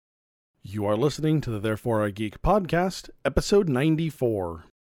You are listening to the Therefore I Geek podcast, episode 94.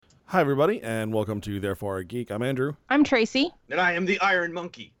 Hi, everybody, and welcome to Therefore I Geek. I'm Andrew. I'm Tracy. And I am the Iron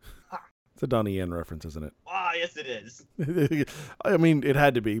Monkey. It's a Donnie Yen reference, isn't it? Ah, yes it is. I mean, it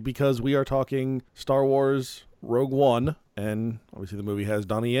had to be, because we are talking Star Wars Rogue One, and obviously the movie has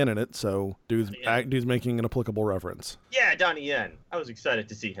Donnie Yen in it, so dude's making an applicable reference. Yeah, Donnie Yen. I was excited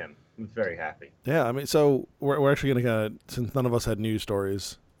to see him. I was very happy. Yeah, I mean, so we're actually going to, since none of us had news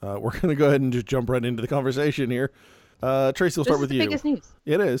stories, we're going to go ahead and just jump right into the conversation here. Tracy, we'll start with you. This is the biggest news.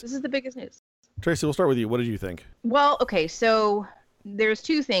 It is. This is the biggest news. Tracy, we'll start with you. What did you think? Well, okay, so there's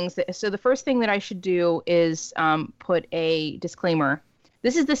two things. So the first thing that I should do is put a disclaimer.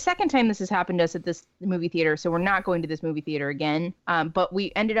 This is the second time this has happened to us at this movie theater, so we're not going to this movie theater again. But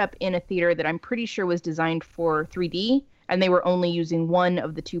we ended up in a theater that I'm pretty sure was designed for 3D, and they were only using one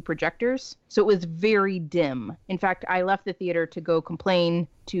of the two projectors. So it was very dim. In fact, I left the theater to go complain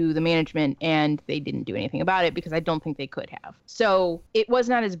to the management, and they didn't do anything about it because I don't think they could have. So it was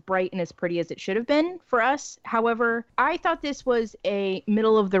not as bright and as pretty as it should have been for us. However, I thought this was a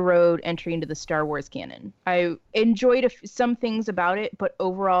middle-of-the-road entry into the Star Wars canon. I enjoyed some things about it, but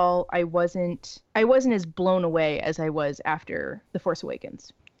overall, I wasn't as blown away as I was after The Force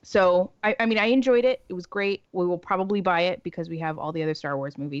Awakens. So, I mean, I enjoyed it. It was great. We will probably buy it because we have all the other Star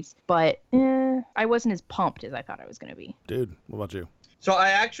Wars movies. But I wasn't as pumped as I thought I was going to be. Dude, what about you? So I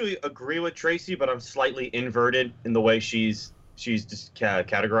actually agree with Tracy, but I'm slightly inverted in the way she's just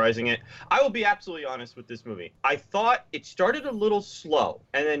categorizing it. I will be absolutely honest with this movie. I thought it started a little slow,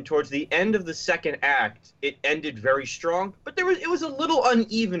 and then towards the end of the second act, it ended very strong. But it was a little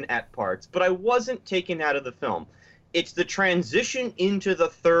uneven at parts, but I wasn't taken out of the film. It's the transition into the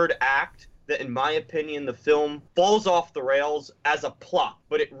third act that, in my opinion, the film falls off the rails as a plot,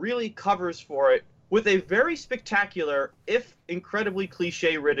 but it really covers for it with a very spectacular, if incredibly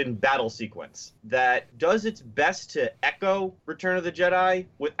cliche-ridden battle sequence that does its best to echo Return of the Jedi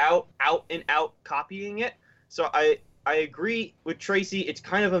without out-and-out copying it. So I agree with Tracy. It's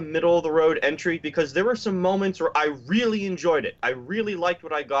kind of a middle-of-the-road entry because there were some moments where I really enjoyed it. I really liked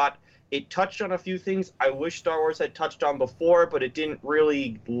what I got. It touched on a few things I wish Star Wars had touched on before, but it didn't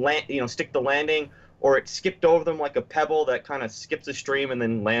really stick the landing, or it skipped over them like a pebble that kind of skips a stream and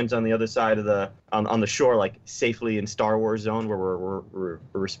then lands on the other side of on the shore, like safely in Star Wars zone where we're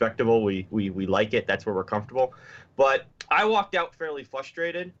respectable. We like it. That's where we're comfortable. But I walked out fairly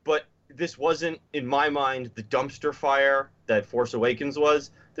frustrated. But this wasn't, in my mind, the dumpster fire that Force Awakens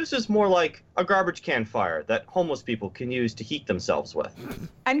was. This is more like a garbage can fire that homeless people can use to heat themselves with.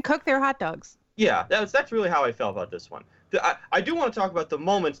 And cook their hot dogs. Yeah, that's really how I felt about this one. I do want to talk about the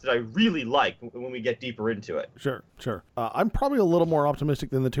moments that I really like when we get deeper into it. Sure. I'm probably a little more optimistic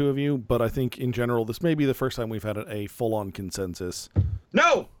than the two of you, but I think in general, this may be the first time we've had a full-on consensus.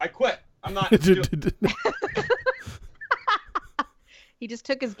 No, I quit. I'm not. He just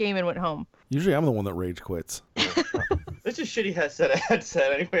took his game and went home. Usually I'm the one that rage quits. This is shitty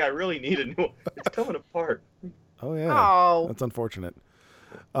headset anyway. I really need a new one. It's coming apart. Oh, yeah. Oh. That's unfortunate.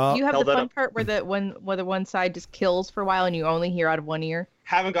 Do you have the fun part where the one side just kills for a while and you only hear out of one ear?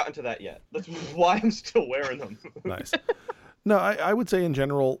 Haven't gotten to that yet. That's why I'm still wearing them. Nice. No, I would say in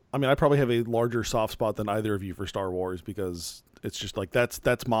general, I mean, I probably have a larger soft spot than either of you for Star Wars because it's just like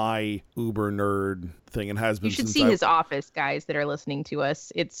that's my uber nerd thing and has been. You should since see his office, guys that are listening to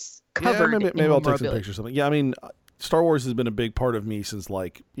us. It's covered. Yeah, maybe I'll take some pictures or something. Yeah, I mean, Star Wars has been a big part of me since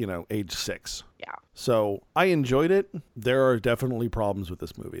age 6. Yeah. So I enjoyed it. There are definitely problems with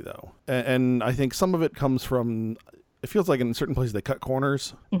this movie though. And I think some of it comes from, it feels like in certain places they cut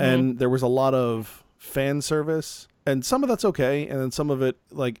corners and there was a lot of fan service and some of that's okay. And then some of it,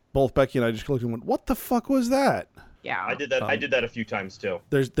 like both Becky and I just looked and went, what the fuck was that? Yeah. I did that. I did that a few times too.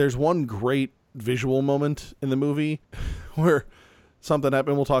 There's one great visual moment in the movie where something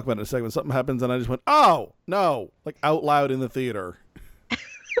happened. We'll talk about it in a second. Something happens, and I just went, "Oh no!" like out loud in the theater.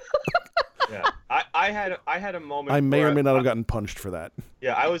 Yeah, I had a moment. I may or may not have gotten punched for that.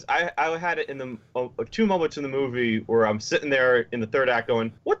 Yeah, I had it in the two moments in the movie where I'm sitting there in the third act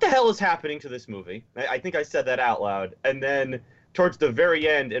going, "What the hell is happening to this movie?" I think I said that out loud, and then towards the very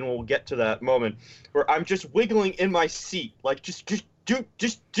end, and we'll get to that moment where I'm just wiggling in my seat, like just do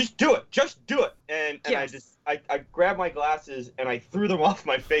it, and yes. I grabbed my glasses and I threw them off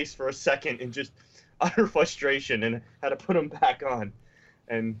my face for a second in just utter frustration and had to put them back on.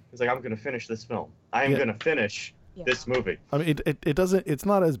 And it's like, I'm going to finish this film. I am going to finish this movie. I mean, it doesn't, it's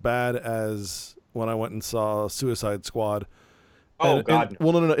not as bad as when I went and saw Suicide Squad. Oh, God.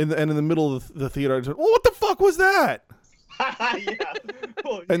 Well, no. In the middle of the theater, I just went, well, what the fuck was that? Yeah.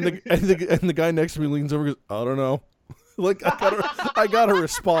 Well, and the guy next to me leans over and goes, I don't know. Like I got a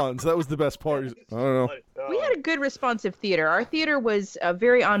response. That was the best part. I don't know. We had a good responsive theater. Our theater was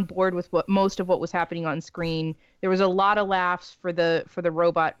very on board with most of what was happening on screen. There was a lot of laughs for the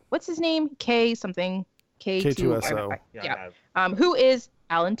robot. What's his name? K2SO. Yeah. Who is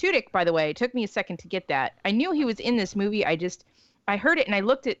Alan Tudyk, by the way. It took me a second to get that. I knew he was in this movie. I heard it and I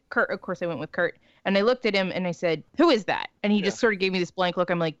looked at Kurt. Of course, I went with Kurt. And I looked at him and I said, "Who is that?" And he just sort of gave me this blank look.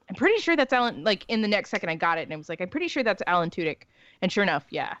 I'm like, "I'm pretty sure that's Alan." Like in the next second, I got it, and I was like, "I'm pretty sure that's Alan Tudyk." And sure enough,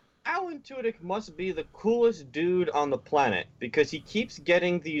 yeah. Alan Tudyk must be the coolest dude on the planet because he keeps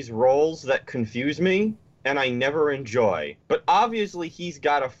getting these roles that confuse me and I never enjoy. But obviously, he's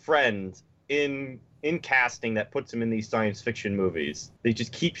got a friend in casting that puts him in these science fiction movies. They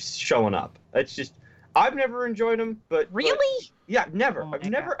just keep showing up. It's just. I've never enjoyed him, but really, yeah, never. Oh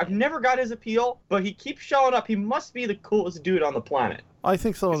I've never got his appeal, but he keeps showing up. He must be the coolest dude on the planet. I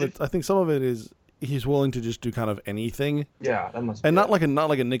think some of it is he's willing to just do kind of anything. Yeah, that must. And not like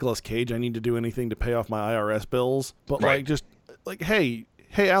a Nicolas Cage. I need to do anything to pay off my IRS bills, but Right. like just like hey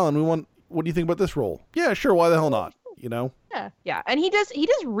Alan, what do you think about this role? Yeah, sure. Why the hell not? You know. Yeah, and he does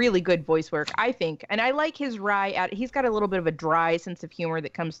really good voice work, I think, and I like his he's got a little bit of a dry sense of humor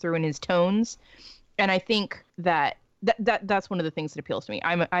that comes through in his tones. And I think that's one of the things that appeals to me.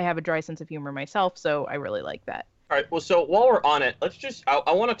 I have a dry sense of humor myself, so I really like that. All right. Well, so while we're on it, let's just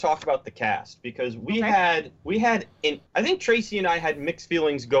I want to talk about the cast because I think Tracy and I had mixed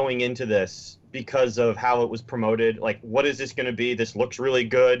feelings going into this because of how it was promoted. Like, what is this going to be? This looks really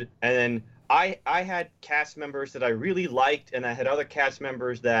good. And then I had cast members that I really liked, and I had other cast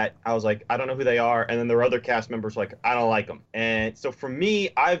members that I was like, I don't know who they are. And then there were other cast members like, I don't like them. And so for me,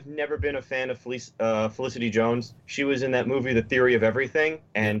 I've never been a fan of Felicity Jones. She was in that movie, The Theory of Everything,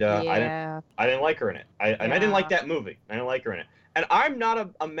 and I didn't like her in it. And I didn't like that movie. I didn't like her in it. And I'm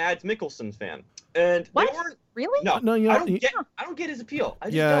not a Mads Mikkelsen fan. And what? They weren't. Really? No, I don't get his appeal. I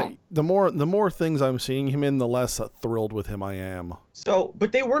just don't. The more things I'm seeing him in, the less thrilled with him I am. So,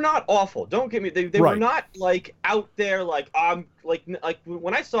 but they were not awful. Don't get me. They Right. were not like out there like like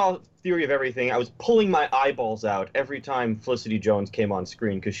when I saw Theory of Everything, I was pulling my eyeballs out every time Felicity Jones came on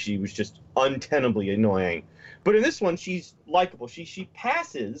screen because she was just untenably annoying. But in this one, she's likable. She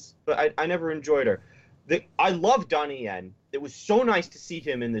passes, but I never enjoyed her. I love Donnie Yen. It was so nice to see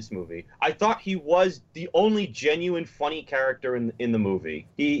him in this movie. I thought he was the only genuine funny character in the movie.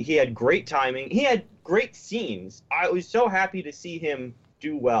 He had great timing. He had great scenes. I was so happy to see him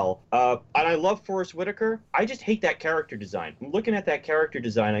do well. And I love Forrest Whitaker. I just hate that character design. I'm looking at that character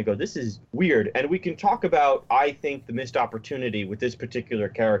design, I go, this is weird. And we can talk about, I think, the missed opportunity with this particular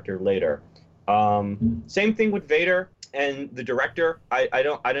character later. Same thing with Vader. And the director,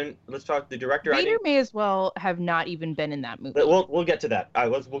 let's talk the director. Vader may as well have not even been in that movie. We'll get to that.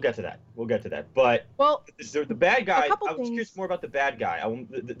 We'll get to that. But the bad guy, I was curious more about the bad guy.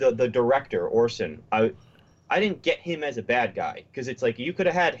 The director, Orson. I didn't get him as a bad guy because it's like you could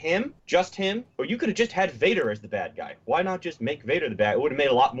have had him, or you could have just had Vader as the bad guy. Why not just make Vader the bad? It would have made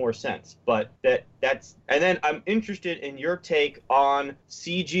a lot more sense. But that's and then I'm interested in your take on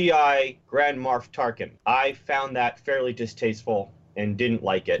CGI Grand Moff Tarkin. I found that fairly distasteful and didn't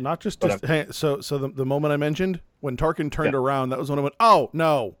like it. Not just so the moment I mentioned when Tarkin turned around, that was when I went, oh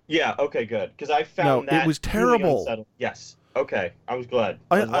no. Yeah. Okay. Good. Because I found that it was terrible. Really yes. Okay, I was glad.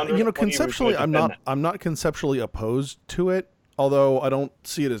 Conceptually, I'm not conceptually opposed to it, although I don't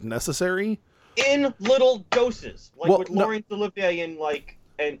see it as necessary. In little doses, like with Laurence Olivier and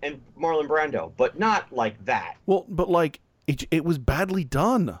and Marlon Brando, but not like that. Well, but like it was badly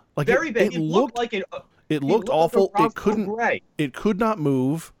done. Like very bad. It looked like it. It looked awful. Like it could not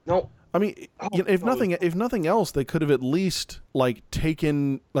move. No. I mean, if nothing else, they could have at least had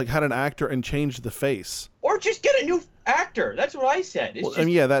an actor and changed the face, or just get a new actor. That's what I said.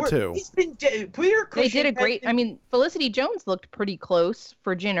 That too. He's been Peter Cushing. They did a great. I mean, Felicity Jones looked pretty close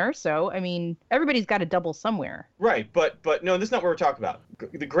for Jyn Erso. I mean, everybody's got a double somewhere. Right, but no, that's not what we're talking about.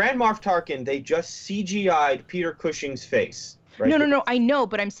 The Grand Moff Tarkin, they just CGI'd Peter Cushing's face. Right? No. I know,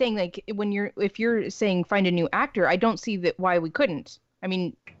 but I'm saying if you're saying find a new actor, I don't see why we couldn't. I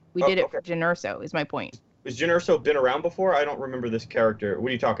mean. We did it for Jyn Erso, is my point. Has Jyn Erso been around before? I don't remember this character. What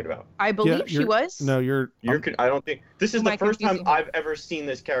are you talking about? I believe she was. No, I don't think this is the first time I've ever seen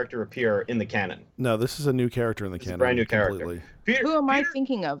this character appear in the canon. No, this is a new character in the canon. Brand new completely. character. Who am I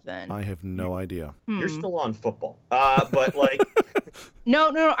thinking of then? I have no idea. You're still on football, but like.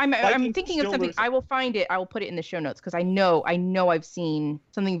 No. I'm thinking of something. I will find it. I will put it in the show notes because I know I've seen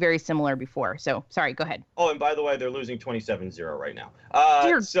something very similar before. So sorry, go ahead. Oh, and by the way, they're losing 27-0 right now.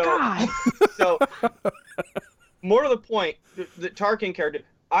 Dear God. So, more to the point, the Tarkin character.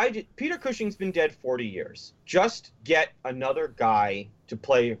 Peter Cushing's been dead 40 years. Just get another guy to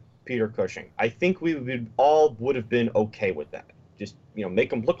play Peter Cushing. I think we would have been okay with that. Just,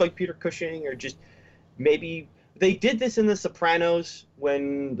 make him look like Peter Cushing, or just maybe they did this in The Sopranos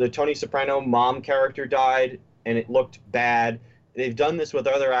when the Tony Soprano mom character died and it looked bad. They've done this with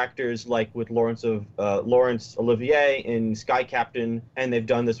other actors, like with Laurence Olivier in Sky Captain, and they've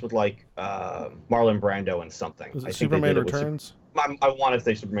done this with Marlon Brando in something. Was it Superman Returns? I want to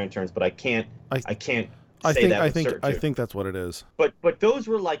say Superman Returns, but I can't. I think that's what it is. But those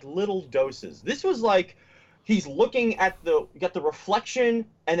were like little doses. This was like he's looking at the reflection,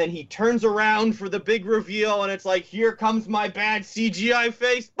 and then he turns around for the big reveal, and it's like, here comes my bad CGI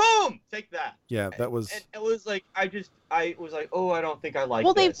face. Boom! Take that. Yeah, that was. And it was like I was like, oh, I don't think I like.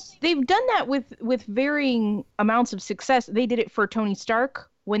 Well, this. they've done that with varying amounts of success. They did it for Tony Stark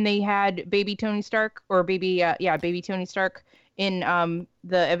when they had baby Tony Stark, or baby Tony Stark in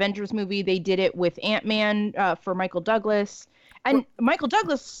the Avengers movie. They did it with Ant-Man for Michael Douglas, and Michael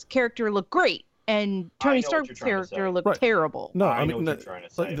Douglas' character looked great. And Tony Stark's character looked terrible. No, I know what you're trying to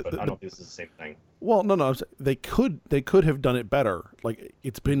say, but I don't think this is the same thing. Well, no. They could have done it better. Like,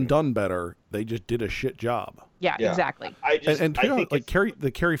 it's been done better. They just did a shit job. Yeah. Exactly. I think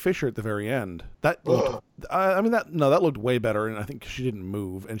the Carrie Fisher at the very end, that looked, that looked way better. And I think she didn't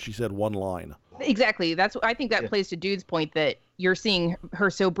move, and she said one line. Exactly. I think that plays to Dude's point that you're seeing her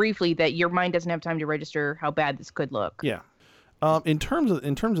so briefly that your mind doesn't have time to register how bad this could look. Yeah. In terms of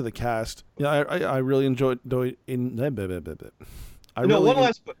the cast, I really enjoyed in.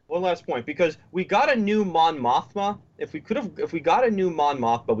 One last point, because we got a new Mon Mothma. If we got a new Mon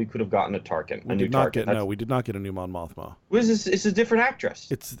Mothma, we could have gotten a Tarkin. We did not get a new Mon Mothma. It's a different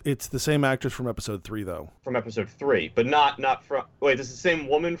actress. It's the same actress from Episode 3, though. From Episode 3, but not from. Wait, this is the same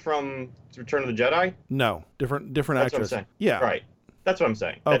woman from Return of the Jedi? No, different That's actress. What I'm saying. Yeah, right. That's what I'm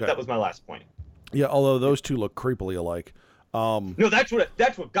saying. Okay. That was my last point. Yeah, although those two look creepily alike. No, that's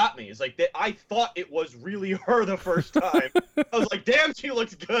what got me. It's like I thought it was really her the first time. I was like, damn, she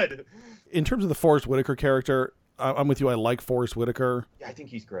looks good. In terms of the Forrest Whitaker character, I'm with you. I like Forrest Whitaker. Yeah, I think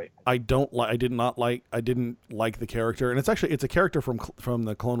he's great. I didn't like the character, and it's a character from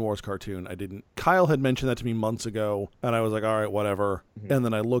the Clone Wars cartoon. Kyle had mentioned that to me months ago, and I was like, all right, whatever. Mm-hmm. And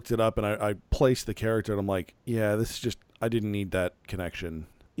then I looked it up, and I placed the character, and I'm like, yeah, this is just, I didn't need that connection.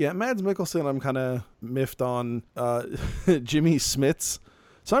 Yeah, Mads Mikkelsen, I'm kind of miffed on. Jimmy Smits.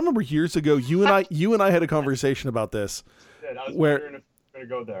 So I remember years ago, you and I had a conversation about this. Yeah, I was wondering if you're going to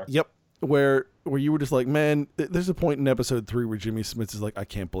go there. Yep. Where you were just like, man, there's a point in Episode 3 where Jimmy Smits is like, I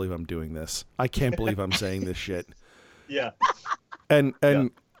can't believe I'm doing this. I can't believe I'm saying this shit. Yeah. And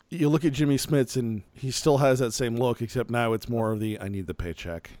you look at Jimmy Smits, and he still has that same look, except now it's more of the, I need the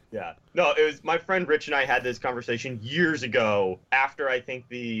paycheck. Yeah. No, it was my friend Rich and I had this conversation years ago after I think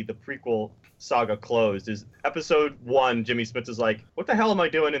the prequel saga closed. Is Episode 1, Jimmy Smits is like, what the hell am I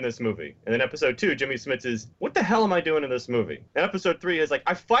doing in this movie? And then Episode 2, Jimmy Smits is, what the hell am I doing in this movie? And Episode 3 is like,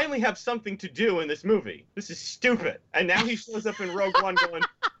 I finally have something to do in this movie. This is stupid. And now he shows up in Rogue One going,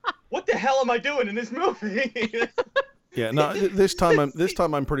 what the hell am I doing in this movie? Yeah, no. This time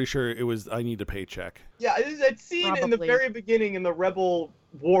I'm pretty sure it was, I need a paycheck. Yeah, it is that scene in the very beginning in the Rebel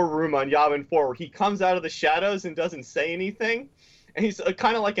war room on Yavin 4 where he comes out of the shadows and doesn't say anything, and he's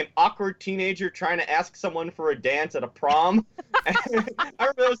kind of like an awkward teenager trying to ask someone for a dance at a prom. And I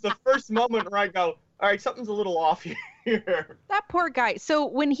remember that was the first moment where I go, all right, something's a little off here. That poor guy. So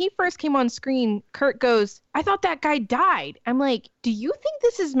when he first came on screen, Kurt goes, I thought that guy died. I'm like, do you think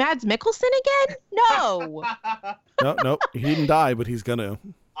this is Mads Mikkelsen again? No. No, he didn't die, but he's gonna.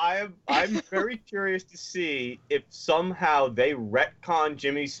 I'm very curious to see if somehow they retcon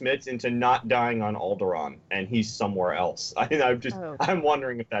Jimmy Smits into not dying on Alderaan and he's somewhere else. I'm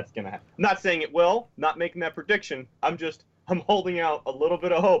wondering if that's gonna happen. I'm not saying it will, not making that prediction. I'm holding out a little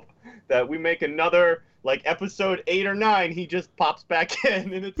bit of hope that we make another, like, Episode 8 or 9, he just pops back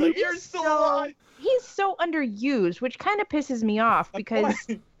in and it's like, you're still alive. He's so underused, which kind of pisses me off because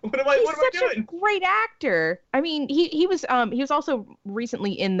what am I such doing? a great actor. I mean, he was also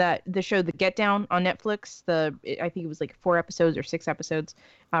recently in the show The Get Down on Netflix. I think it was like 4 episodes or 6 episodes.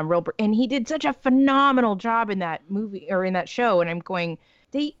 And he did such a phenomenal job in that movie or in that show. And I'm going,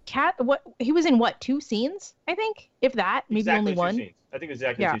 he was in 2 scenes, I think, if that, maybe exactly only one. 2 scenes. I think it was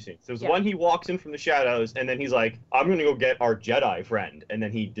exactly 2 scenes. There's one he walks in from the shadows, and then he's like, I'm going to go get our Jedi friend, and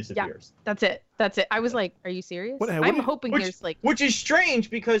then he disappears. Yeah, that's it. I was like, are you serious? I'm hoping there's like... Which is strange,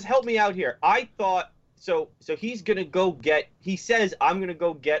 because, help me out here, I thought... So he's going to go get... He says, I'm going to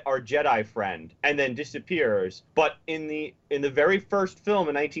go get our Jedi friend, and then disappears. But in the very first film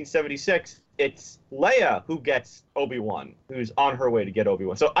in 1976, it's Leia who gets Obi-Wan, who's on her way to get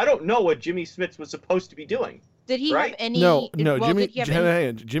Obi-Wan. So I don't know what Jimmy Smits was supposed to be doing. Did he Right? have any? No. well, Jimmy did he have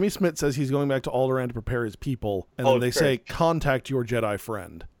any- Jimmy Smith says he's going back to Alderaan to prepare his people, and then they say, "Contact your Jedi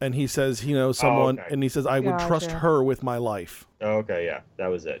friend." And he says he knows someone, okay. and he says, "I would trust Gotcha. her with my life." Okay, yeah, that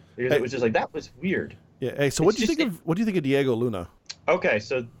was it. Because it was just like, that was weird. Yeah. Hey, so what do you just- think of Diego Luna? Okay,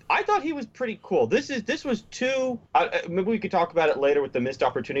 so I thought he was pretty cool. This was two. Maybe we could talk about it later with the missed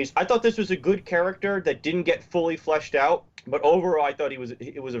opportunities. I thought this was a good character that didn't get fully fleshed out, but overall, I thought it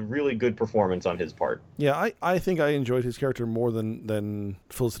was a really good performance on his part. Yeah, I think I enjoyed his character more than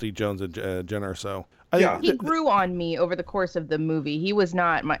Felicity Jones and Jen Erso. He grew on me over the course of the movie. He was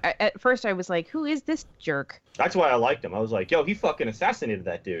not my. At first, I was like, "Who is this jerk?" That's why I liked him. I was like, yo, he fucking assassinated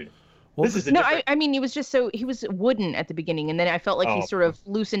that dude. Well, This is a No, different... I mean, he was wooden at the beginning, and then I felt like he sort of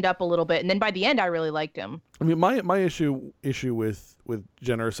loosened up a little bit, and then by the end, I really liked him. I mean, my issue with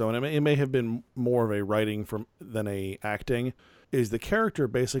Jen Erso, and it may have been more of a writing than a acting, is the character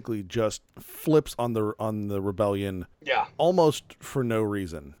basically just flips on the rebellion, Yeah. almost for no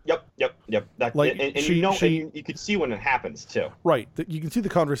reason. Yep. That, Like, and she- you could see when it happens too. Right. You can see the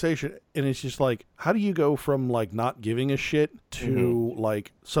conversation, and it's just like, how do you go from like not giving a shit to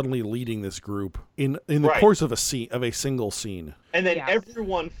like suddenly leading this group in the Right. course of a single scene? And then Yeah.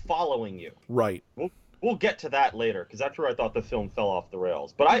 everyone following you. Right. We'll get to that later, because that's where I thought the film fell off the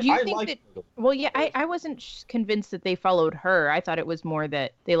rails. But I think liked that- Well, yeah, I wasn't convinced that they followed her. I thought it was more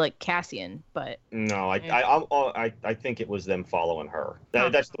that they like Cassian, but No, I think it was them following her.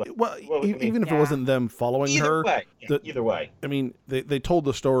 That's the way. Well, Well, I mean, even if it yeah. wasn't them following her, Way. Yeah, the- either way. I mean, they told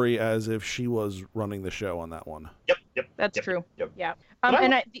the story as if she was running the show on that one. Yep. that's yep, true. Yep. Yeah. But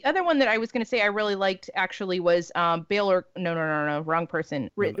The other one that I was going to say I really liked actually was Baylor. No, wrong person.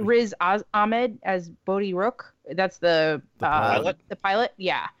 Riz Ahmed as Bodhi Rook. That's the pilot. The pilot.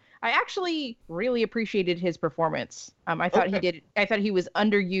 Yeah. I actually really appreciated his performance. I thought I thought he was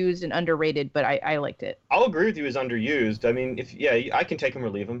underused and underrated, but I liked it. I'll agree with you. As underused. I mean, I can take him or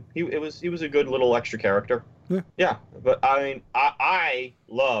leave him. He was a good little extra character. Yeah. Yeah, but I mean, I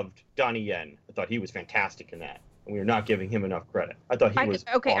loved Donnie Yen. I thought he was fantastic in that, and we were not giving him enough credit. I thought he was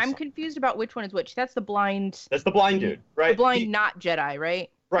okay. awesome. I'm confused about which one is which. That's the blind. That's the blind dude, right? The blind not Jedi, right?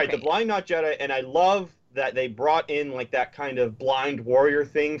 Right, Okay. the blind not Jedi, and I love that they brought in like that kind of blind warrior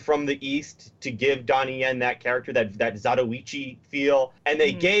thing from the East to give Donnie Yen that character, that Zatoichi feel, and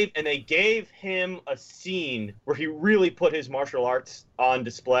they gave him a scene where he really put his martial arts on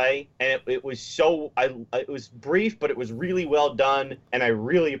display, and it was it was brief, but it was really well done, and I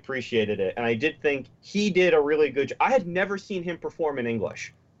really appreciated it, and I did think he did a really good job. I had never seen him perform in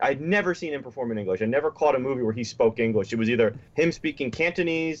English. I'd never seen him perform in English. I never caught a movie where he spoke English. It was either him speaking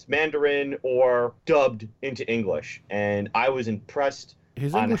Cantonese, Mandarin, or dubbed into English. And I was impressed.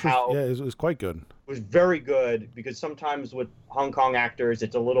 His on English how was quite good. it was very good, because sometimes with Hong Kong actors,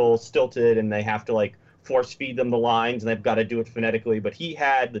 it's a little stilted and they have to like force feed them the lines and they've got to do it phonetically. But he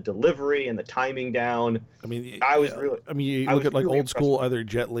had the delivery and the timing down. I mean, I was really. I mean, you I look was at like really old school, either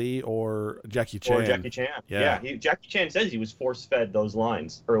Jet Li or Jackie Chan. Or Jackie Chan. Yeah. Jackie Chan says he was force-fed those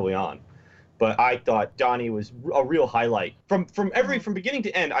lines early on. But I thought Donnie was a real highlight. From beginning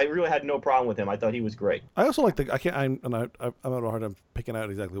to end, I really had no problem with him. I thought he was great. I also like I'm having a hard time picking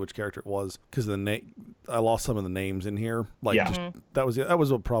out exactly which character it was, because I lost some of the names in here. Like, Yeah. just, that was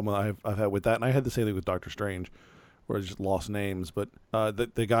a problem I've had with that, and I had the same thing with Doctor Strange, where I just lost names. But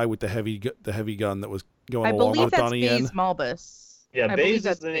the guy with the heavy gun that was going I along believe with that's Donnie Yen. Baze Malbus. Yeah, I Baze believe is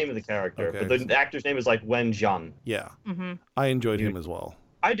that's the name of the Baze. character, Okay. but the actor's name is like Wen Zhan. Yeah, Mm-hmm. I enjoyed him as well.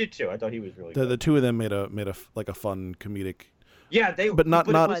 I did too. I thought he was really The good. two of them made a like a fun comedic, Yeah, but not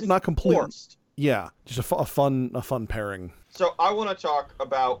it was not complete. forced. Yeah, just a fun pairing. So I want to talk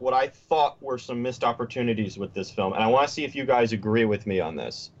about what I thought were some missed opportunities with this film, and I want to see if you guys agree with me on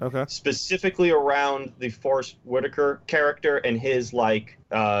this. Okay. Specifically around the Forrest Whitaker character and his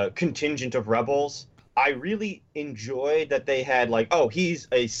contingent of rebels. I really enjoyed that they had he's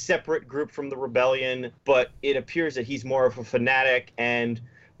a separate group from the rebellion, but it appears that he's more of a fanatic. And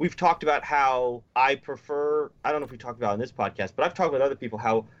we've talked about how I don't know if we talked about it in this podcast, but I've talked with other people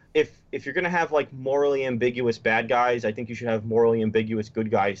how if you're going to have morally ambiguous bad guys, I think you should have morally ambiguous good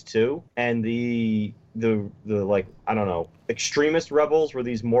guys too. And the extremist rebels were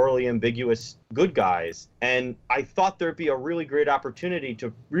these morally ambiguous good guys. And I thought there'd be a really great opportunity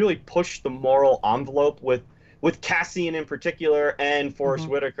to really push the moral envelope with Cassian in particular and Forrest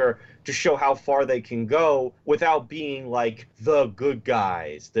Whitaker to show how far they can go without being like the good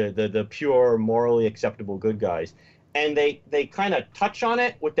guys, the pure morally acceptable good guys. And they kind of touch on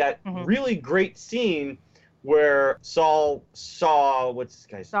it with that really great scene where Saul Saw what's this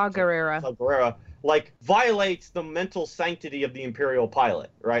guy's Saw Gerrera. Saw Gerrera like violates the mental sanctity of the Imperial pilot,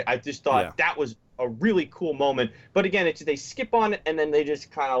 right? I just thought that was a really cool moment. But again, they skip on it and then they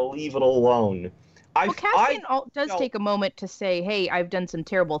just kind of leave it alone. Cassian does take a moment to say, hey, I've done some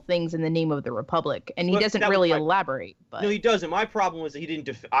terrible things in the name of the Republic. And he doesn't really elaborate. But... No, he doesn't. My problem was that he didn't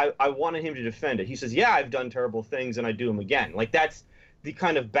I wanted him to defend it. He says, yeah, I've done terrible things and I do them again. Like, that's the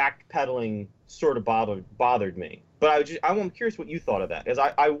kind of backpedaling sort of bothered me. But I'm curious what you thought of that. As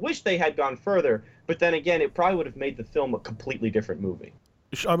I wish they had gone further, but then again, it probably would have made the film a completely different movie.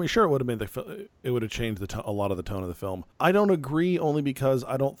 I mean, sure, it would have made it would have changed a lot of the tone of the film. I don't agree, only because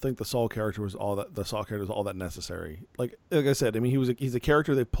I don't think the Saul character was all that necessary. Like I said, I mean, he's a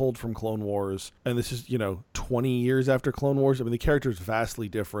character they pulled from Clone Wars, and this is 20 years after Clone Wars. I mean, the character is vastly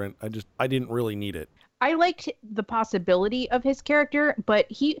different. I didn't really need it. I liked the possibility of his character, but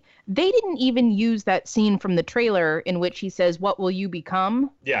they didn't even use that scene from the trailer in which he says, "What will you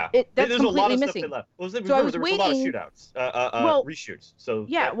become?" Yeah, that's there's completely a lot of missing. stuff they left. So I was there waiting. was a lot of shootouts, reshoots. So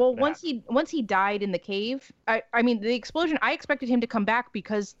yeah, once he died in the cave, I mean the explosion. I expected him to come back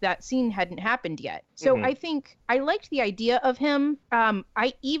because that scene hadn't happened yet. So I think I liked the idea of him. I'm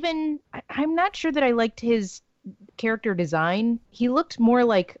not sure that I liked his character design. He looked more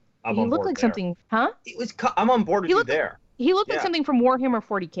like. He looked like something, huh? I'm on board with you there. He looked like something from Warhammer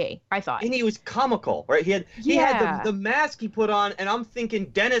 40K, I thought. And he was comical, right? He had the mask he put on, and I'm thinking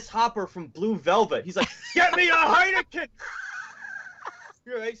Dennis Hopper from Blue Velvet. He's like, get me a Heineken!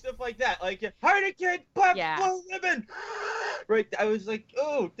 Right, stuff like that. Like, Heineken, black blue ribbon! Right, I was like,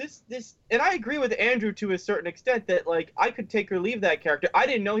 oh, this, and I agree with Andrew to a certain extent that, like, I could take or leave that character. I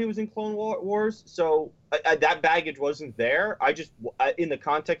didn't know he was in Clone Wars, so that baggage wasn't there. In the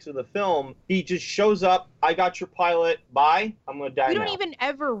context of the film, he just shows up, I got your pilot, bye, I'm gonna die now. We don't even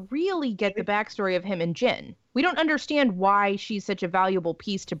ever really get the backstory of him and Jyn. We don't understand why she's such a valuable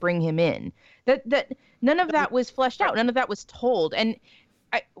piece to bring him in. That none of that was fleshed out. None of that was told. And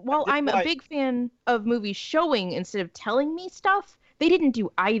while I'm a big fan of movies showing instead of telling me stuff, they didn't do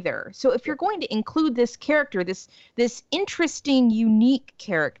either. So if you're going to include this character, this interesting, unique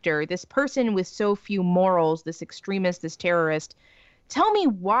character, this person with so few morals, this extremist, this terrorist, tell me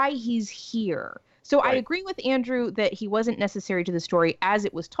why he's here. So I agree with Andrew that he wasn't necessary to the story as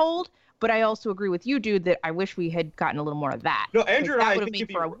it was told, but I also agree with you, dude, that I wish we had gotten a little more of that. No, Andrew and I would have made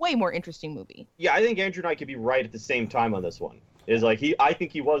for a way more interesting movie. Yeah, I think Andrew and I could be right at the same time on this one. Is like I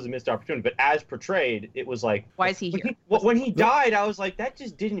think he was a missed opportunity, but as portrayed, it was like, why is he here? When he died, I was like, that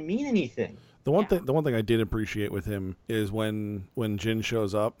just didn't mean anything. The one thing I did appreciate with him is when Jyn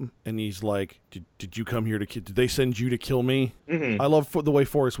shows up and he's like, "Did you come here to kill? Did they send you to kill me?" Mm-hmm. I love the way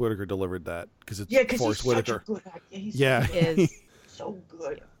Forrest Whitaker delivered that because Forrest Whitaker. He is so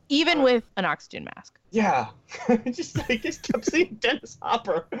good. Even with an oxygen mask. Yeah. I just kept seeing Dennis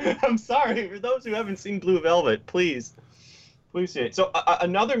Hopper. I'm sorry for those who haven't seen Blue Velvet, please see it. So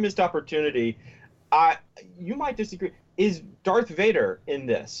another missed opportunity, you might disagree, is Darth Vader in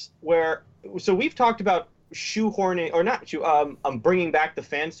this. So we've talked about shoehorning, or not bringing back the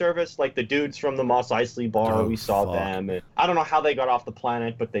fan service, like the dudes from the Mos Eisley bar. We saw them. And I don't know how they got off the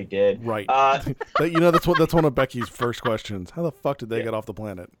planet, but they did. Right. That's one of Becky's first questions. How the fuck did they get off the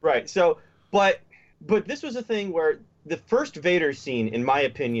planet? Right. So, but this was a thing where the first Vader scene, in my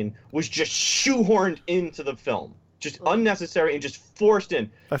opinion, was just shoehorned into the film. Just unnecessary and just forced in.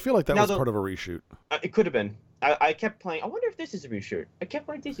 I feel like that was part of a reshoot. It could have been. I kept playing. I wonder if this is a reshoot. I kept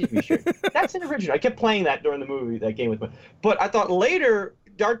playing this is a reshoot. That's an original. I kept playing that during the movie, that game with me. But I thought later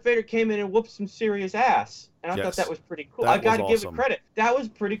Darth Vader came in and whooped some serious ass. And I thought that was pretty cool. I got to give it credit. That was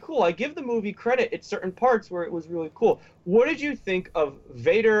pretty cool. I give the movie credit at certain parts where it was really cool. What did you think of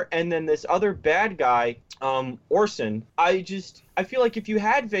Vader and then this other bad guy, Orson? I feel like if you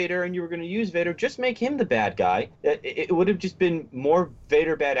had Vader and you were going to use Vader, just make him the bad guy. It would have just been more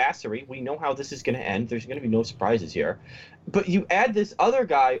Vader badassery. We know how this is going to end. There's going to be no surprises here. But you add this other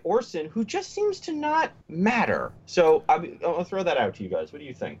guy, Orson, who just seems to not matter. So I'll throw that out to you guys. What do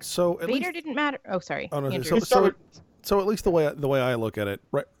you think? So Vader didn't matter. Oh, sorry. Oh, no, so at least the way I look at it,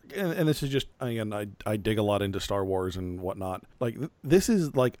 right? And this is just, again, I dig a lot into Star Wars and whatnot. Like this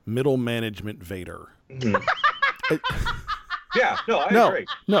is like middle management Vader. Mm-hmm. I agree.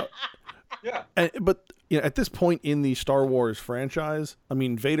 No. Yeah. But at this point in the Star Wars franchise, I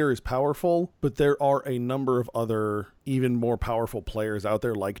mean, Vader is powerful, but there are a number of other even more powerful players out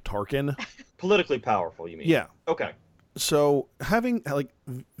there, like Tarkin. Politically powerful, you mean? Yeah. Okay. So having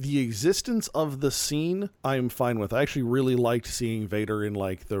the existence of the scene, I'm fine with. I actually really liked seeing Vader in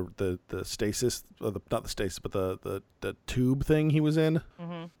like the stasis, not the stasis, but the tube thing he was in.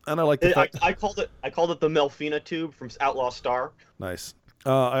 Mm-hmm. And I like the fact I called it the Melfina tube from Outlaw Star. Nice.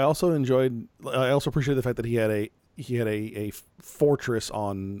 I also appreciate the fact that he had a fortress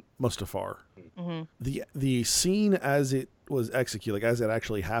on Mustafar. Mm-hmm. The scene as it was executed, like as it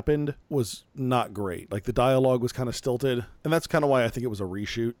actually happened, was not great. Like the dialogue was kind of stilted, and that's kind of why I think it was a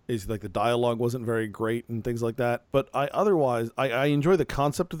reshoot. Is like the dialogue wasn't very great and things like that. But I enjoy the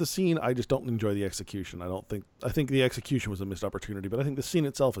concept of the scene. I just don't enjoy the execution. I think the execution was a missed opportunity, but I think the scene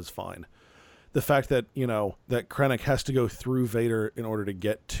itself is fine. The fact that, that Krennic has to go through Vader in order to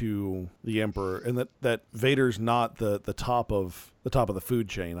get to the Emperor, and that Vader's not the top of the food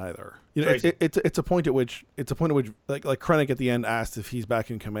chain either. It's a point at which like Krennic at the end asked if he's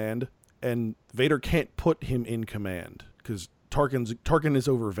back in command, and Vader can't put him in command because Tarkin is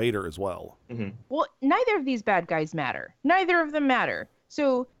over Vader as well. Mm-hmm. Well, neither of these bad guys matter. Neither of them matter.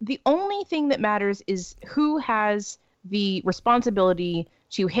 So the only thing that matters is who has the responsibility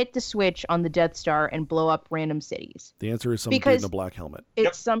to hit the switch on the Death Star and blow up random cities. The answer is some dude in a black helmet.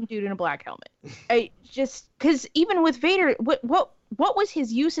 It's some dude in a black helmet. Because even with Vader, what was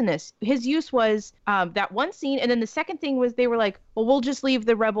his use in this? His use was that one scene, and then the second thing was they were like, well, we'll just leave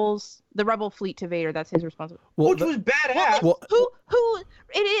the rebel fleet to Vader. That's his responsibility. Which was badass. Who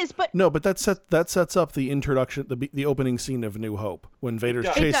it is, but no, but that sets up the introduction, the opening scene of New Hope when Vader's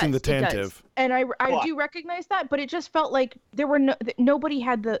chasing the Tantive. And I do recognize that, but it just felt like there were nobody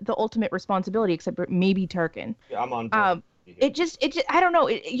had the ultimate responsibility except for maybe Tarkin. Yeah, I'm on board. It just I don't know.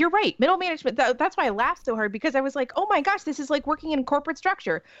 You're right. Middle management. That's why I laughed so hard, because I was like, oh my gosh, this is like working in corporate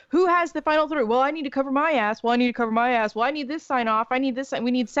structure. Who has the final authority? Well, I need to cover my ass. Well, I need to cover my ass. Well, I need this sign off. I need this.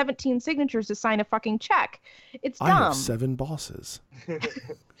 We need 17 signatures to sign a fucking check. It's dumb. I have 7 bosses. I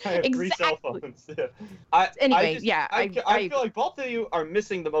have 3 cell phones. I feel like both of you are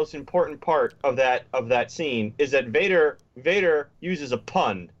missing the most important part of that scene, is that Vader uses a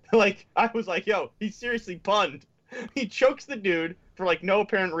pun. Like, I was like, yo, he seriously punned. He chokes the dude for like no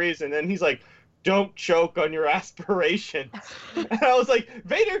apparent reason, and he's like, don't choke on your aspirations. And I was like,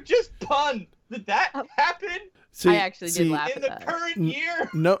 Vader just punned. Did that happen? I actually did laugh in the current year.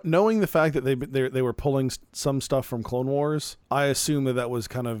 Knowing the fact that they were pulling some stuff from Clone Wars, I assume that was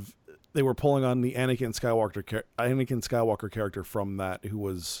kind of, they were pulling on the Anakin Skywalker character from that, who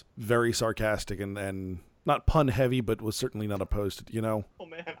was very sarcastic and not pun heavy, but was certainly not opposed to, Oh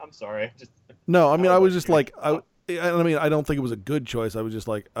man, I'm sorry. No, I mean, I was just like, I don't think it was a good choice. I was just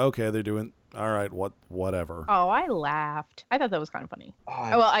like, okay, they're doing all right. Whatever. Oh, I laughed. I thought that was kind of funny.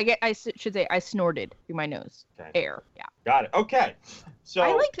 I should say I snorted through my nose. Okay. Air. Yeah. Got it. Okay. So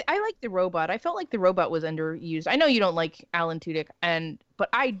I like the robot. I felt like the robot was underused. I know you don't like Alan Tudyk, but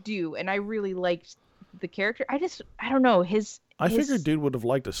I do, and I really liked the character. I don't know I figured dude would have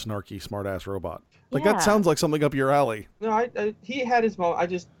liked a snarky, smart-ass robot. Like, Yeah. that sounds like something up your alley. No, he had his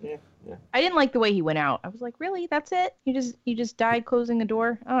moment. Yeah. I didn't like the way he went out. I was like, really? That's it? You just died closing the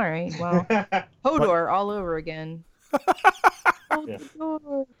door? All right, well, Hodor all over again. Hold the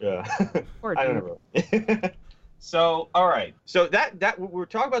door. Yeah. Poor I dude. don't know. So, all right. So that we're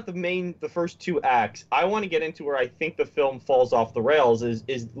talking about the first 2 acts. I want to get into where I think the film falls off the rails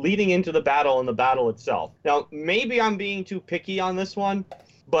is leading into the battle and the battle itself. Now, maybe I'm being too picky on this one,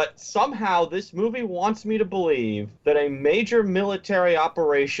 but somehow this movie wants me to believe that a major military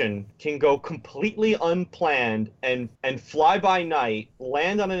operation can go completely unplanned and fly by night,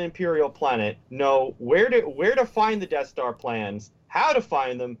 land on an Imperial planet, know where to find the Death Star plans, how to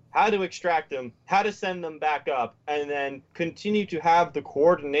find them, how to extract them, how to send them back up, and then continue to have the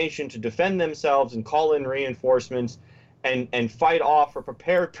coordination to defend themselves and call in reinforcements and fight off or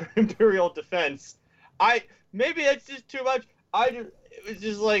prepare for Imperial defense. Maybe that's just too much. It was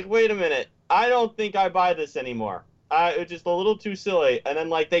just like, wait a minute, I don't think I buy this anymore. It was just a little too silly. And then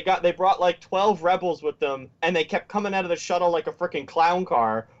like they brought like 12 rebels with them, and they kept coming out of the shuttle like a freaking clown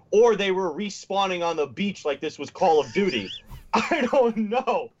car, or they were respawning on the beach like this was Call of Duty. I don't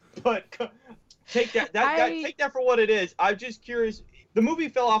know, but take that for what it is. I'm just curious. The movie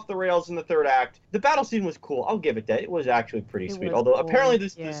fell off the rails in the 3rd act. The battle scene was cool. I'll give it that. It was actually pretty sweet. Although cool. Apparently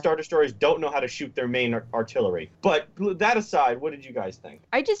the Star Destroyers don't know how to shoot their main artillery. But that aside, what did you guys think?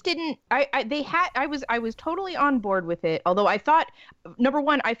 I just didn't. I was totally on board with it. Although I thought, number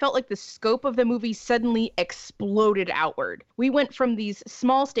one, I felt like the scope of the movie suddenly exploded outward. We went from these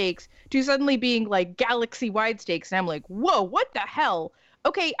small stakes to suddenly being like galaxy-wide stakes, and I'm like, whoa, what the hell?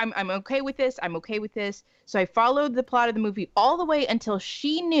 Okay, I'm okay with this. I'm okay with this. So I followed the plot of the movie all the way until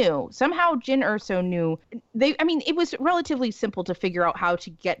she knew. Somehow Jyn Erso knew. It was relatively simple to figure out how to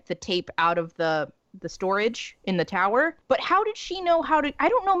get the tape out of the the storage in the tower. But how did she know how to? I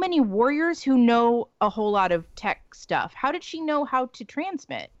don't know many warriors who know a whole lot of tech stuff. How did she know how to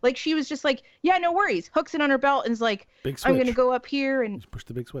transmit? Like, she was just like, yeah, no worries. Hooks it on her belt and is like, I'm going to go up here and just push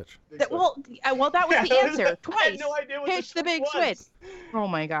the big switch. Well, that was the answer. Twice. I had no idea what Push the big was. switch. Oh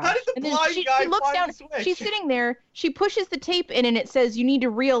my gosh. How did the And then blind she guy looks find down. the switch? She's sitting there. She pushes the tape in and it says, you need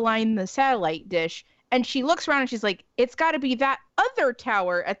to realign the satellite dish. And she looks around and she's like, it's got to be that other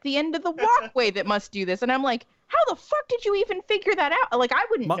tower at the end of the walkway that must do this. And I'm like, how the fuck did you even figure that out? Like, I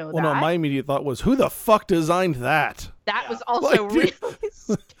wouldn't know that. Well, no, my immediate thought was, who the fuck designed that? That was also Like, really dude.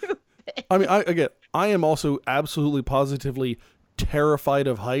 stupid. I mean, I am also absolutely positively terrified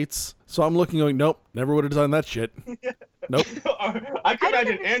of heights. So I'm looking going, nope, never would have designed that shit. Nope. I can I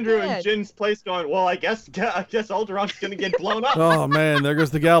imagine don't Andrew and understand. Jin's place going, well, I guess Alderon's going to get blown up. Oh man, there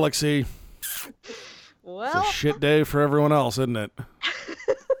goes the galaxy. It's Well, a shit day for everyone else, isn't it?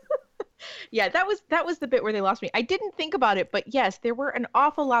 yeah, that was the bit where they lost me. I didn't think about it, but yes, there were an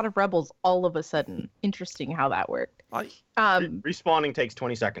awful lot of rebels all of a sudden. Interesting how that worked. Respawning takes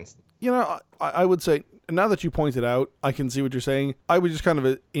 20 seconds. You know, I would say, now that you pointed out, I can see what you're saying. I was just kind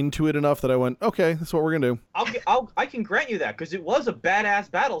of into it enough that I went, okay, that's what we're gonna do. I can grant you that because it was a badass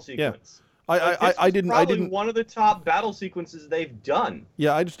battle sequence. I didn't. Probably one of the top battle sequences they've done.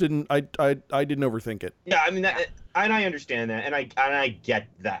 Yeah, I just didn't. I didn't overthink it. Yeah, I mean, and I understand that, and I get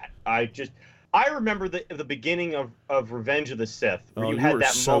that. I remember the beginning of Revenge of the Sith, where Oh, you you had were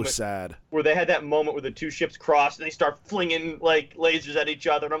that so moment sad. where they had that moment where the two ships cross and they start flinging like lasers at each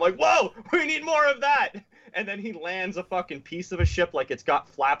other, and I'm like, whoa, we need more of that. And then he lands a fucking piece of a ship like it's got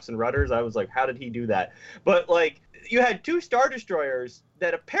flaps and rudders. I was like, how did he do that? But like, you had two Star Destroyers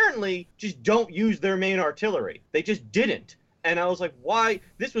that apparently just don't use their main artillery. They just didn't. And I was like, why?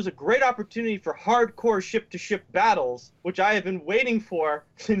 This was a great opportunity for hardcore ship-to-ship battles, which I have been waiting for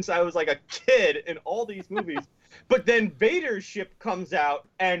since I was like a kid in all these movies. But then Vader's ship comes out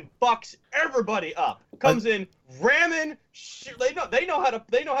and fucks everybody up. Comes in ramming. They know how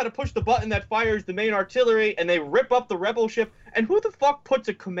to push the button that fires the main artillery, and they rip up the rebel ship. And who the fuck puts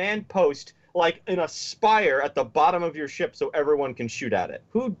a command post like in a spire at the bottom of your ship so everyone can shoot at it?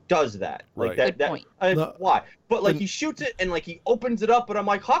 Who does that? Like Right. Good point. Why? But like, he shoots it and like he opens it up, and I'm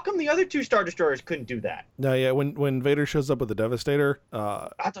like, how come the other two Star Destroyers couldn't do that? No, yeah. When Vader shows up with the Devastator, I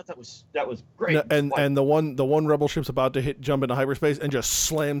thought that was great. and the one rebel ship's about to jump into hyperspace and just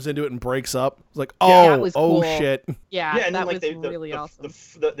slams into it and breaks up. It's like, Yeah, that oh, was oh cool. shit. Yeah, Yeah, and that then like was really awesome.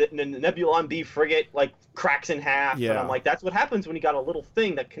 the Nebulon B frigate like cracks in half, and Yeah. I'm like, that's what happens when you got a little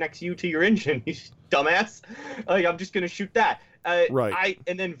thing that connects you to your engine, you dumbass. Like, I'm just gonna shoot that. Right.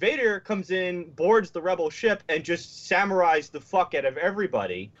 And then Vader comes in, boards the rebel ship, and just samurais the fuck out of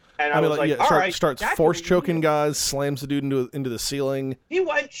everybody. And I was like, all right, starts that's force what we choking needed. guys, slams the dude into the ceiling. He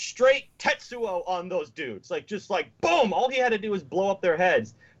went straight Tetsuo on those dudes, like just like boom. All he had to do was blow up their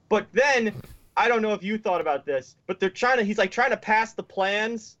heads. But then, I don't know if you thought about this, but he's like trying to pass the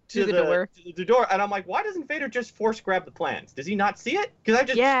plans to the door. to the door, and I'm like, why doesn't Vader just force grab the plans? Does he not see it?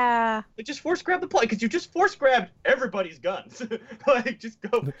 Because Yeah. just force grab the plan, because you just force grabbed everybody's guns. Like, just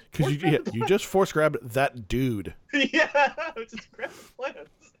go. Because you just force grabbed that dude. Yeah, just grab the plans.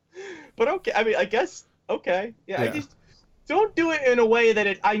 But okay, I mean, I guess okay. Yeah, I Yeah. just don't do it in a way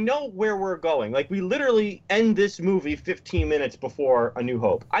that I know where we're going. Like, we literally end this movie 15 minutes before A New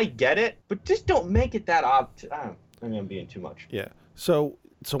Hope. I get it, but just don't make it that I mean, I'm being too much. Yeah. So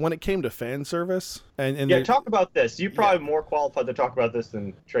when it came to fan service, and Yeah, there- talk about this. You're probably more qualified to talk about this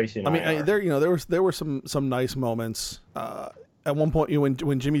than Tracy and I mean, are. there were some nice moments. At one point,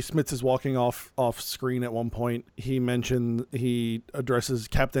 when Jimmy Smits is walking off screen, at one point he addresses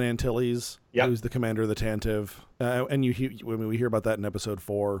Captain Antilles, Yep. who's the commander of the Tantive, and we hear about that in episode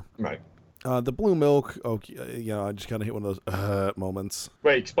 4. Right. The blue milk. Okay, I just kind of hit one of those moments.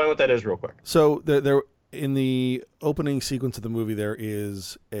 Wait, explain what that is real quick. So there in the opening sequence of the movie, there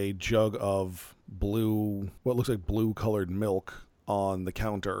is a jug of what looks like blue colored milk on the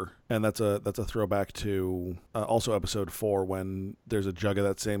counter, and that's a throwback to also episode 4, when there's a jug of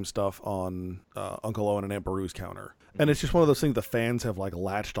that same stuff on Uncle Owen and Aunt Beru's counter. And it's just one of those things the fans have like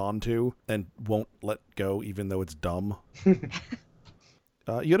latched onto and won't let go, even though it's dumb.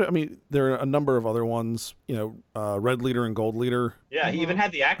 There are a number of other ones, Red Leader and Gold Leader. Yeah, he even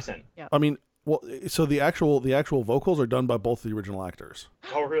had the accent. I mean, well, so the actual vocals are done by both the original actors.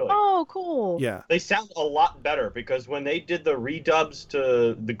 Oh, really? Oh, cool. Yeah. They sound a lot better, because when they did the redubs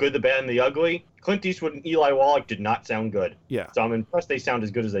to The Good, the Bad, and the Ugly, Clint Eastwood and Eli Wallach did not sound good. Yeah. So I'm impressed they sound as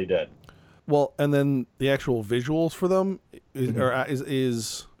good as they did. Well, and then the actual visuals for them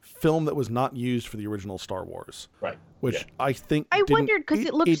is film that was not used for the original Star Wars. Right. which Yeah. I think I wondered because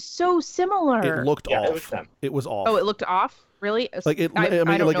it looked so similar. It looked Yeah, off. it was them. It was off. Oh, it looked off. Really? like it. I mean,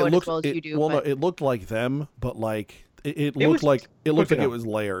 don't like know it it looked. as well as you do. Well, but... no, it looked like them, but like it was looked like it looked quick like it enough. was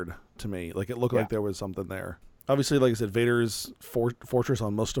layered to me. Like it looked like Yeah. there was something there. Obviously, like I said, Vader's fortress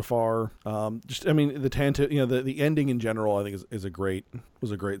on Mustafar. Just, I mean, the the ending in general, I think was a great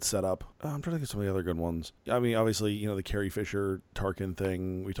setup. I'm trying to think of some of the other good ones. I mean, obviously, the Carrie Fisher Tarkin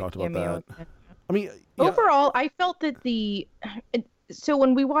thing. We talked about that. I mean, overall, I felt that so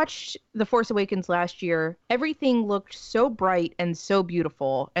when we watched The Force Awakens last year, everything looked so bright and so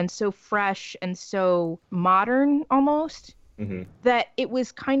beautiful and so fresh and so modern almost. Mm-hmm. That it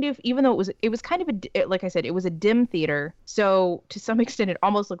was kind of, even though it was kind of like I said, it was a dim theater. So to some extent, it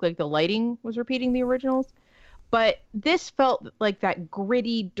almost looked like the lighting was repeating the originals. But this felt like that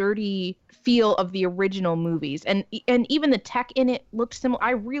gritty, dirty feel of the original movies, and even the tech in it looked similar.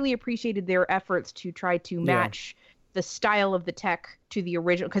 I really appreciated their efforts to try to match the style of the tech to the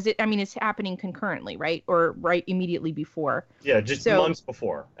original, because it's happening concurrently, right? Or right immediately before. Yeah, just months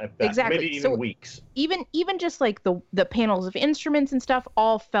before at best. Exactly. Maybe even weeks. Even just like the panels of instruments and stuff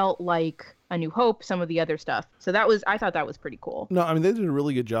all felt like A New Hope, some of the other stuff. So I thought that was pretty cool. No, I mean, they did a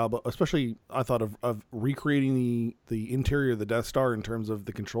really good job, especially I thought of recreating the interior of the Death Star in terms of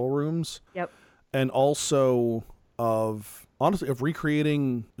the control rooms. Yep. And also of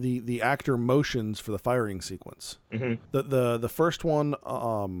recreating the actor motions for the firing sequence. Mm-hmm. The first one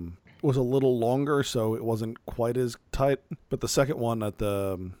was a little longer, so it wasn't quite as tight. But the second one at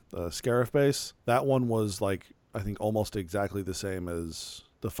the Scarif base, that one was like, I think, almost exactly the same as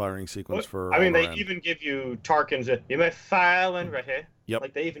the firing sequence for. I mean, they Alderaan. even give you Tarkin's. You may fire when ready. Yep.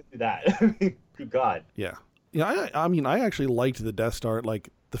 Like they even do that. Good God. Yeah. Yeah. I mean, I actually liked the Death Star, like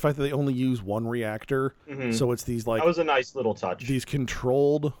the fact that they only use one reactor, so it's these like That was a nice little touch. these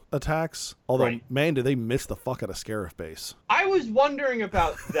controlled attacks. Although, Right. man, did they miss the fuck out of Scarif base? I was wondering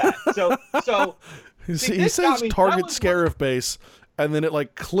about that. So He this says got me- target that was Scarif base, and then it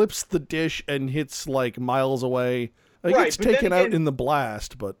like clips the dish and hits like miles away. Like, Right, it's but then taken out again- in the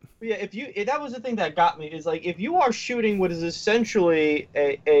blast, but yeah, that was the thing that got me is like if you are shooting what is essentially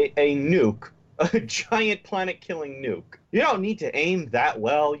a nuke, a giant planet-killing nuke, you don't need to aim that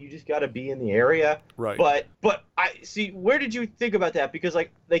well. You just got to be in the area. right. But I see. Where did you think about that? Because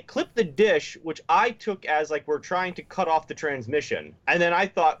like they clipped the dish, which I took as like we're trying to cut off the transmission, and then I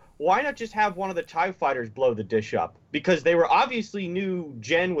thought, why not just have one of the TIE fighters blow the dish up? Because they were obviously knew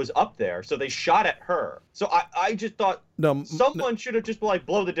Jen was up there, so they shot at her. So I just thought someone should have just like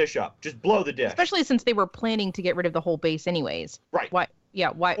blow the dish up, just blow the dish. Especially since they were planning to get rid of the whole base anyways. Right. Why? Yeah.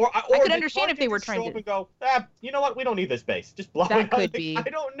 Why? Or I could did understand if they Tarkin were just trying show up to. and go, you know what? We don't need this base. Just blow That it up. could be. I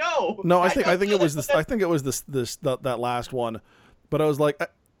don't know. No, I think it was this. I think it was that last one, but I was like,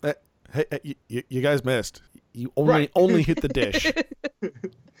 hey, you guys missed. You only hit the dish.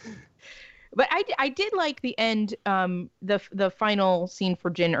 But I did like the end, the final scene for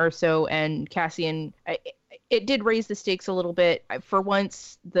Jyn Erso and Cassian. It did raise the stakes a little bit. For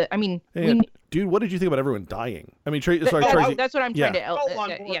once, Dude, what did you think about everyone dying? I mean, Tracy. That's what I'm trying to. Yeah, that's what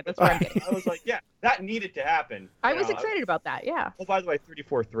I'm getting. I was like, yeah, that needed to happen. I was excited about that. Yeah. Oh, by the way,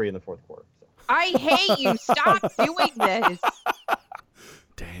 34-3 in the fourth quarter. So. I hate you. Stop doing this.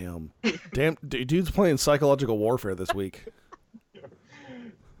 Damn, dude's playing psychological warfare this week.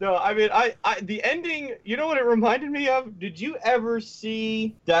 No, I mean, I the ending. You know what it reminded me of? Did you ever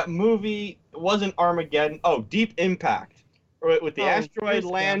see that movie? It wasn't Armageddon. Oh, Deep Impact. With the asteroid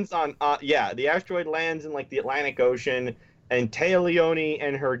lands on. The asteroid lands in like the Atlantic Ocean, and Téa Leoni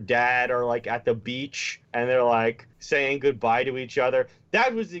and her dad are like at the beach, and they're like saying goodbye to each other.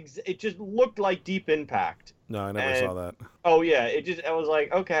 That was it. Just looked like Deep Impact. No, I never saw that. Oh yeah, I was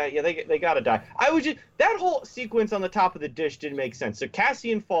like, okay, yeah, they gotta die. That whole sequence on the top of the dish didn't make sense. So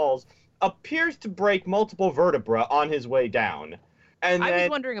Cassian falls, appears to break multiple vertebrae on his way down, and I was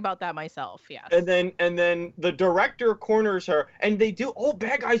wondering about that myself. Yes. And then the director corners her, and they do. Oh,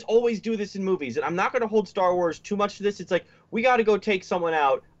 bad guys always do this in movies, and I'm not gonna hold Star Wars too much to this. It's like we got to go take someone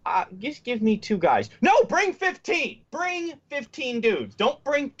out. Just give me 2 guys. No, bring 15. Bring 15 dudes. Don't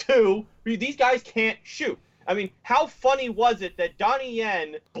bring 2. These guys can't shoot. I mean, how funny was it that Donnie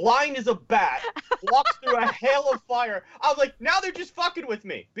Yen, blind as a bat, walks through a hail of fire? I was like, now they're just fucking with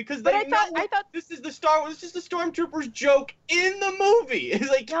me because I thought this is the Stormtroopers joke in the movie. It's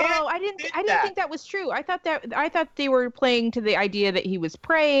like, no, I didn't think that was true. I thought they were playing to the idea that he was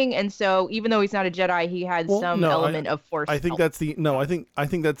praying, and so even though he's not a Jedi, he had some element of force. I think that's the no. I think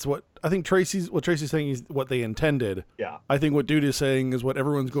that's what what Tracy's saying is what they intended. Yeah. I think what Dude is saying is what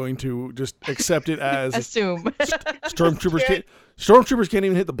everyone's going to just accept it as. Assume. Stormtroopers can't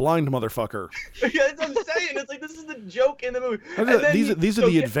even hit the blind motherfucker. Yeah, that's what I'm saying. It's like this is the joke in the movie. These are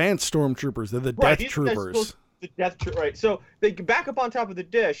the advanced stormtroopers. They're the Right, death troopers. Right. So they back up on top of the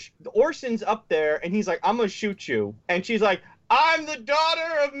dish. The Orson's up there, and he's like, "I'm gonna shoot you," and she's like, "I'm the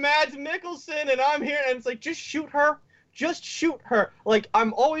daughter of Mads Mikkelsen, and I'm here." And it's like, just shoot her. Just shoot her. Like,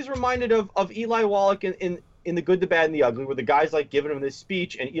 I'm always reminded of Eli Wallach in The Good, the Bad, and the Ugly, where the guy's like giving him this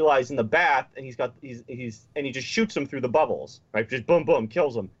speech, and Eli's in the bath, and he just shoots him through the bubbles, right? Just boom, boom,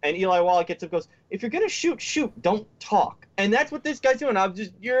 kills him. And Eli Wallach gets up, and goes, "If you're gonna shoot, don't talk." And that's what this guy's doing.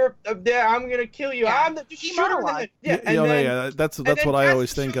 You're up there. I'm gonna kill you. Yeah. Just shoot her. That's what I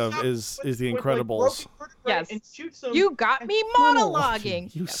always think of is The Incredibles. Yes. And shoots him. You got me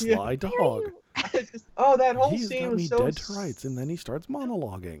monologuing. You sly dog. That whole He's scene got was me so dead to rights, and then he starts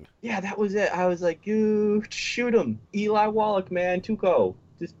monologuing. Yeah, that was it. I was like, you shoot him. Eli Wallach, man, Tuco.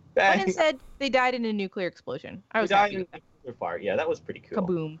 Just bang. But instead, they died in a nuclear explosion. I He was died happy in with that. nuclear fire. Yeah, that was pretty cool.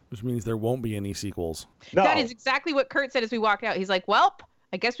 Kaboom. Which means there won't be any sequels. No. That is exactly what Kurt said as we walked out. He's like, "Well,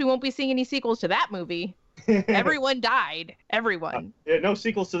 I guess we won't be seeing any sequels to that movie. Everyone died. Everyone." Yeah, no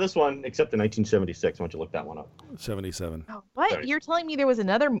sequels to this one except in 1976. Why don't you look that one up? 77. Oh, what? Sorry. You're telling me there was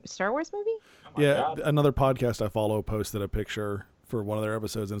another Star Wars movie? Oh my Yeah, God. another podcast I follow posted a picture for one of their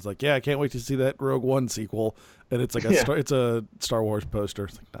episodes, and it's like, yeah, I can't wait to see that Rogue One sequel. And it's like it's a Star Wars poster.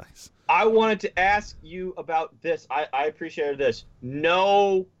 It's like, nice. I wanted to ask you about this. I appreciated this.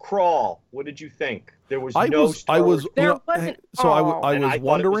 No crawl. What did you think? There was no Star Wars. There wasn't. So I And was thought it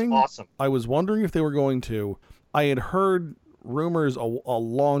wondering. awesome. I was wondering if they were going to. I had heard rumors a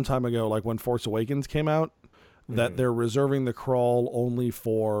long time ago, like when Force Awakens came out, that they're reserving the crawl only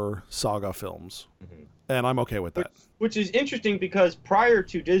for saga films. And I'm okay with that. Which is interesting because prior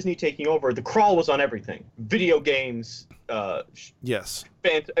to Disney taking over, the crawl was on everything. Video games, Yes.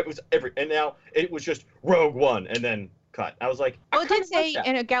 it was and now it was just Rogue One and then cut. I was like, Well, it did kinda like say that.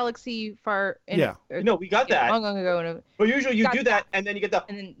 in a galaxy far. Yeah. No, we got that. Long ago. But usually you got do that and then you get the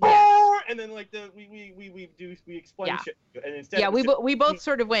And then and then like we explain Yeah. shit. And instead yeah, it was we both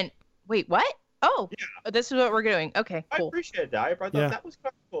sort of went, "Wait, what? Oh, Yeah. this is what we're doing. Okay, I cool." appreciate that. I thought Yeah. that was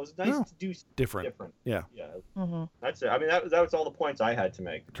kind of cool. It's nice No. to do something Different. Yeah. Yeah, Mm-hmm. that's it. I mean, that was all the points I had to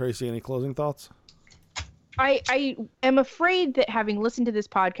make. Tracy, any closing thoughts? I am afraid that having listened to this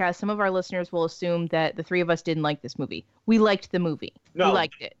podcast, some of our listeners will assume that the three of us didn't like this movie. We liked the movie. No, we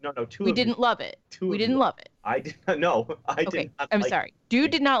liked it. No, two. We of you- didn't love it. two We of didn't you. love it. I did not. No, I Okay, did not. I'm like sorry. Dude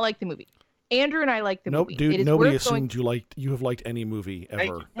did not like the movie. Andrew and I liked the Nope, movie. dude. It is Nobody worth going- assumed you have liked any movie Thank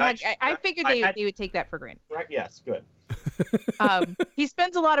ever. you. I figured I they had- would take that for granted. Right, yes, good. He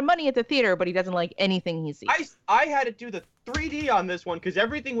spends a lot of money at the theater, but he doesn't like anything he sees. I had to do the 3D on this one because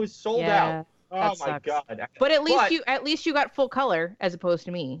everything was sold Yeah, out. Oh that my sucks. god! But at least you got full color as opposed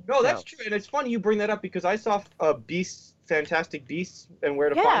to me. No, that's so. true, and it's funny you bring that up because I saw Fantastic Beasts and Where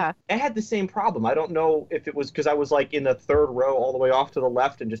to Yeah. Find. It had the same problem. I don't know if it was because I was like in the third row all the way off to the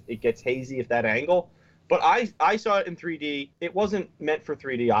left and just it gets hazy at that angle. But I saw it in 3D. It wasn't meant for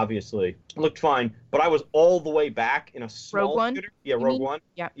 3D, obviously. It looked fine, but I was all the way back in a small Rogue One? theater. Yeah, You Rogue mean? One.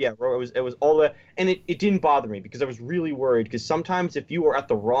 Yeah. Yeah, it was all the way, and it didn't bother me because I was really worried because sometimes if you were at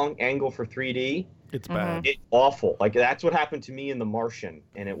the wrong angle for 3D, It's Mhm. bad. it's awful. Like that's what happened to me in The Martian,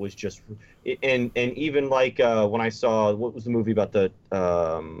 and it was just, and even like when I saw what was the movie about the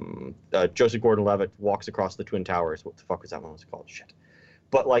Joseph Gordon-Levitt walks across the Twin Towers. What the fuck was that one? What's it called? Shit.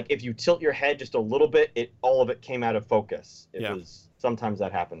 But like if you tilt your head just a little bit, all of it came out of focus. It Yeah. was sometimes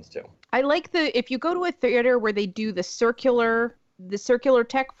that happens too. I like if you go to a theater where they do the circular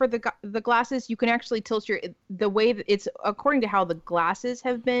tech for the glasses, you can actually tilt the way that it's according to how the glasses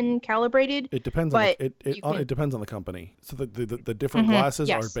have been calibrated. It depends But on you it depends on the company. So the different Mhm, glasses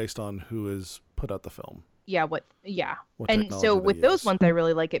yes. are based on who has put out the film. Yeah, What and technology so they with those use. ones, I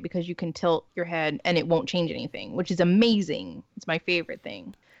really like it because you can tilt your head and it won't change anything, which is amazing. It's my favorite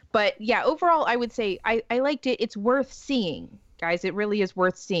thing. But yeah, overall, I would say I liked it. It's worth seeing, guys. It really is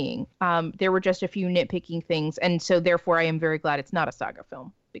worth seeing. There were just a few nitpicking things, and so therefore, I am very glad it's not a saga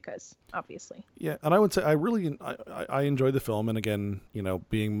film because obviously. Yeah, and I would say I enjoyed the film, and again,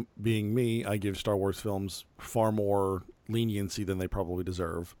 being me, I give Star Wars films far more leniency than they probably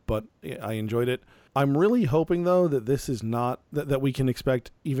deserve. But yeah, I enjoyed it. I'm really hoping, though, that this is not that we can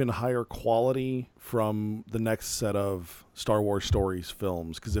expect even higher quality from the next set of Star Wars Stories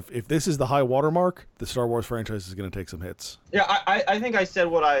films. Because if this is the high watermark, the Star Wars franchise is going to take some hits. Yeah, I think I said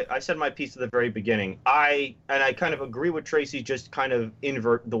what I said my piece at the very beginning. I kind of agree with Tracy, just kind of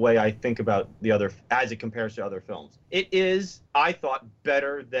invert the way I think about the other as it compares to other films. It is, I thought,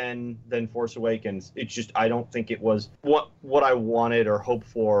 better than Force Awakens. It's just I don't think it was what I wanted or hoped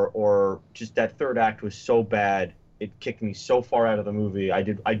for, or just that third act was so bad. It kicked me so far out of the movie. I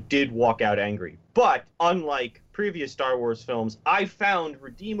did walk out angry. But unlike previous Star Wars films, I found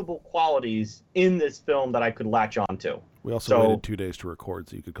redeemable qualities in this film that I could latch onto. We also waited 2 days to record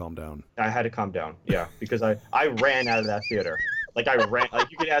so you could calm down. I had to calm down, yeah, because I ran out of that theater. Like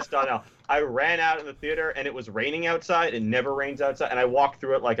you could ask Donnell. I ran out of the theater and it was raining outside. It never rains outside, and I walked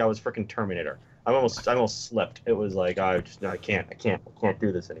through it like I was freaking Terminator. I almost slipped. It was like I can't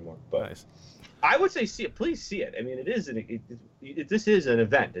do this anymore. But Nice. I would say see it. Please see it. I mean, this is an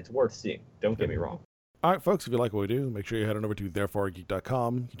event. It's worth seeing. Don't get me wrong. All right, folks, if you like what we do, make sure you head on over to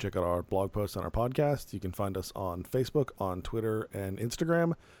thereforegeek.com. You can check out our blog posts on our podcast. You can find us on Facebook, on Twitter, and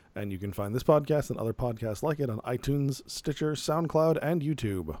Instagram. And you can find this podcast and other podcasts like it on iTunes, Stitcher, SoundCloud, and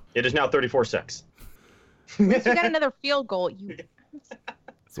YouTube. It is now 34-6. You got another field goal.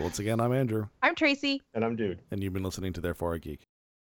 So once again, I'm Andrew. I'm Tracy. And I'm Dude. And you've been listening to Therefore a Geek.